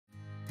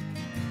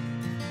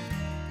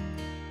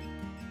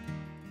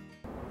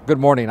Good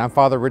morning, I'm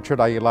Father Richard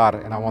Aguilar,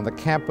 and I'm on the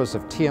campus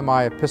of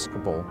TMI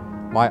Episcopal,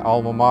 my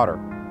alma mater.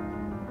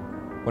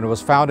 When it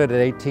was founded in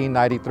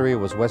 1893, it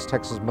was West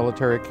Texas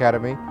Military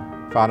Academy,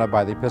 founded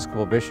by the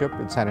Episcopal Bishop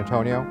in San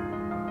Antonio,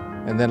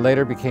 and then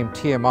later became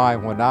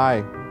TMI when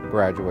I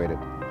graduated.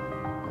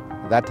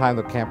 At that time,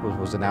 the campus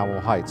was in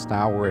Alamo Heights.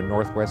 Now we're in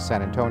Northwest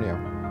San Antonio.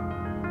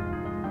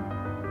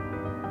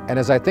 And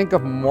as I think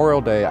of Memorial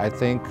Day, I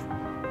think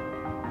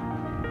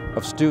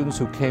of students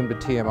who came to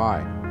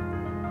TMI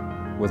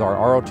with our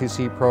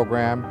ROTC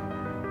program,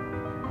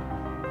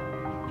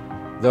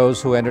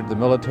 those who entered the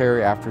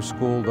military after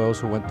school, those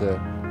who went to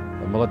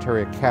the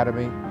military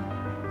academy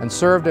and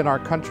served in our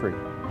country,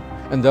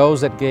 and those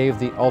that gave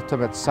the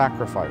ultimate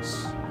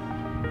sacrifice.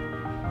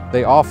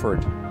 They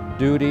offered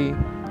duty,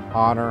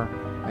 honor,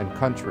 and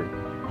country.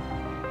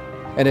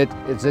 And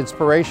it's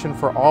inspiration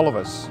for all of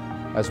us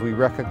as we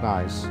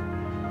recognize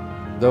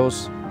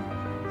those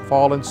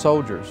fallen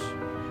soldiers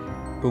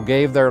who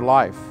gave their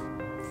life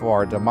for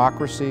our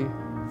democracy,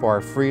 for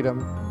our freedom,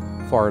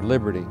 for our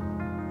liberty,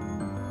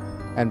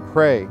 and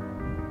pray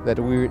that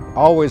we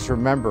always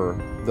remember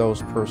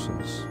those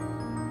persons.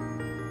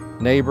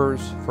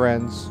 Neighbors,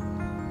 friends,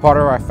 part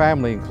of our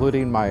family,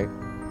 including my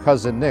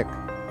cousin Nick,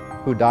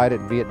 who died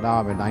in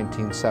Vietnam in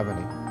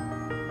 1970.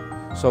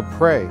 So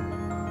pray,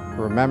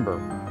 remember,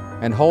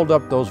 and hold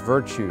up those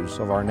virtues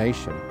of our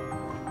nation,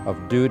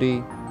 of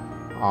duty,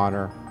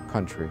 honor,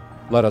 country.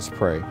 Let us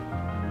pray.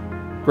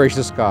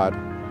 Gracious God,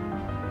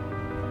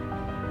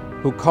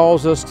 who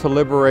calls us to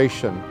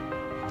liberation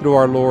through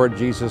our Lord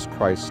Jesus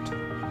Christ,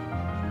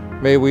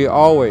 may we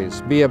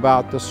always be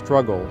about the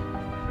struggle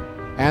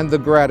and the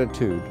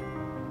gratitude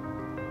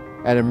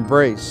and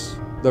embrace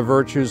the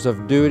virtues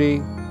of duty,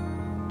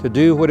 to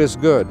do what is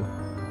good,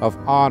 of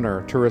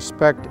honor, to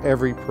respect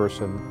every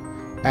person,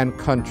 and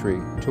country,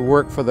 to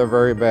work for the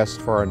very best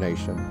for our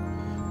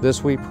nation.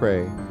 This we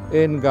pray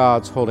in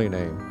God's holy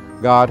name,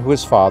 God who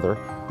is Father,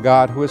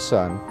 God who is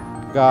Son,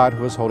 God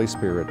who is Holy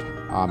Spirit.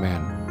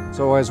 Amen.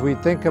 So as we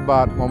think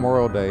about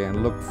Memorial Day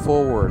and look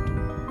forward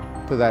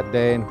to that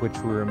day in which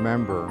we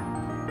remember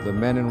the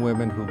men and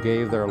women who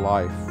gave their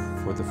life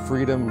for the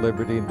freedom,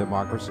 liberty, and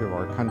democracy of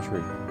our country,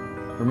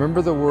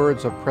 remember the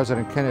words of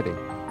President Kennedy,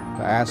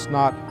 to ask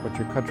not what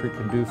your country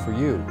can do for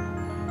you,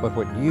 but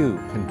what you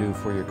can do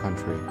for your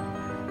country.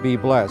 Be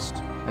blessed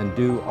and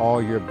do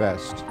all your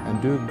best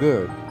and do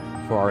good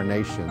for our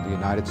nation, the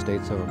United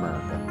States of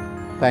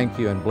America. Thank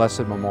you and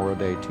blessed Memorial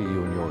Day to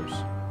you and yours.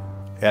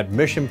 At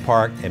Mission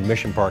Park and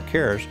Mission Park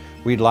Cares,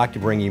 we'd like to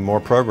bring you more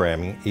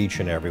programming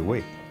each and every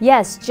week.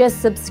 Yes, just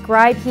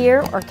subscribe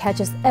here or catch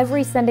us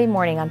every Sunday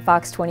morning on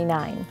Fox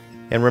 29.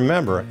 And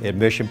remember, at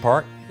Mission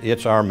Park,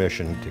 it's our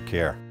mission to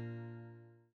care.